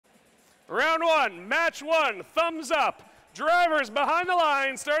Round one, match one, thumbs up. Drivers behind the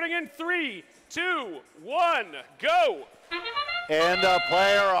line, starting in 3, 2, 1, go. And the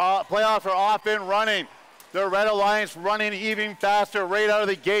playoffs are off and running. The Red Alliance running even faster right out of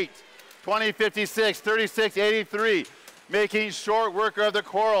the gate. 20-56, 36-83, making short work of the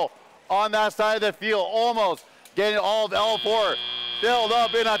Coral on that side of the field, almost getting all of L4 filled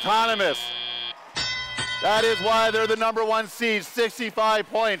up in autonomous. That is why they're the #1 seed, 65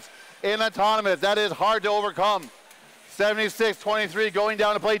 points in autonomous. That is hard to overcome. 76-23 going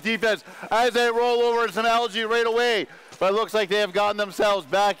down to play defense as they roll over some algae right away. But it looks like they have gotten themselves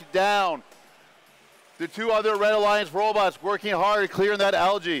back down. The two other Red Alliance robots working hard clearing that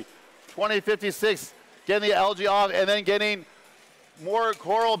algae. 20-56 getting the algae off and then getting more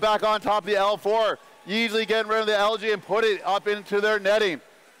Coral back on top of the L4. Easily getting rid of the algae and put it up into their netting.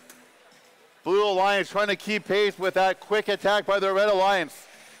 Blue Alliance trying to keep pace with that quick attack by the Red Alliance.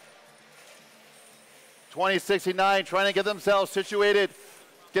 20-69 trying to get themselves situated,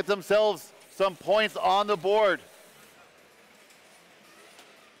 get themselves some points on the board.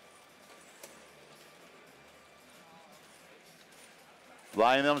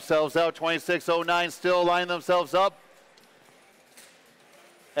 Lining themselves out, 26-09 still lining themselves up.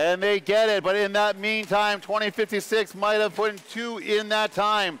 And they get it, but in that meantime, 20-56 might have put in 2 in that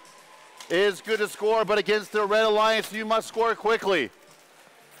time. It is good to score, but against the Red Alliance, you must score quickly.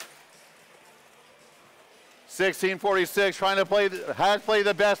 16-46 trying to has played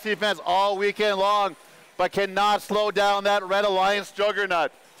the best defense all weekend long, but cannot slow down that Red Alliance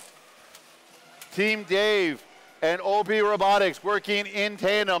juggernaut. Team Dave and OB Robotics working in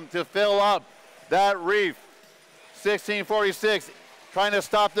tandem to fill up that reef. 16-46 trying to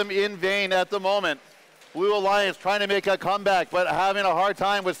stop them in vain at the moment. Blue Alliance trying to make a comeback, but having a hard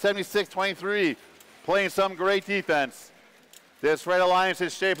time with 76-23, playing some great defense. This Red Alliance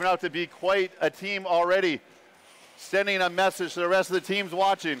is shaping up to be quite a team already, sending a message to the rest of the teams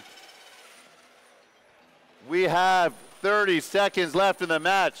watching. We have 30 seconds left in the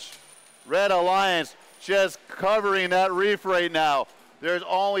match. Red Alliance just covering that reef right now. There's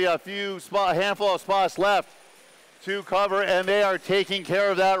only a handful of spots left to cover, and they are taking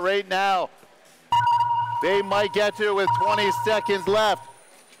care of that right now. They might get to it with 20 seconds left.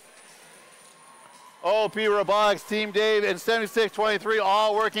 OP Robotics, Team Dave, and 76-23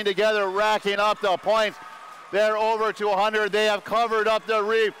 all working together, racking up the points. They're over to 100. They have covered up the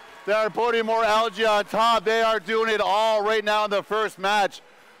reef. They are putting more algae on top. They are doing it all right now in the first match,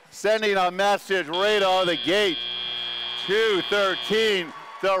 sending a message right out of the gate. 2-13,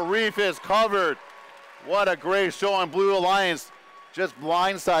 the reef is covered. What a great show on Blue Alliance, just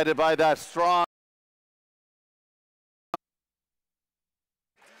blindsided by that strong.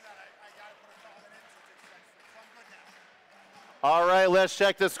 All right, let's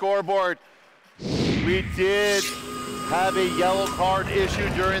check the scoreboard. We did have a yellow card issue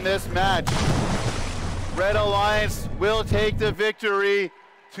during this match. Red Alliance will take the victory,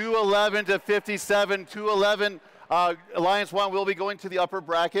 211-57. 211. Alliance 1 will be going to the upper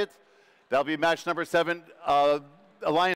bracket. That'll be match number 7. Alliance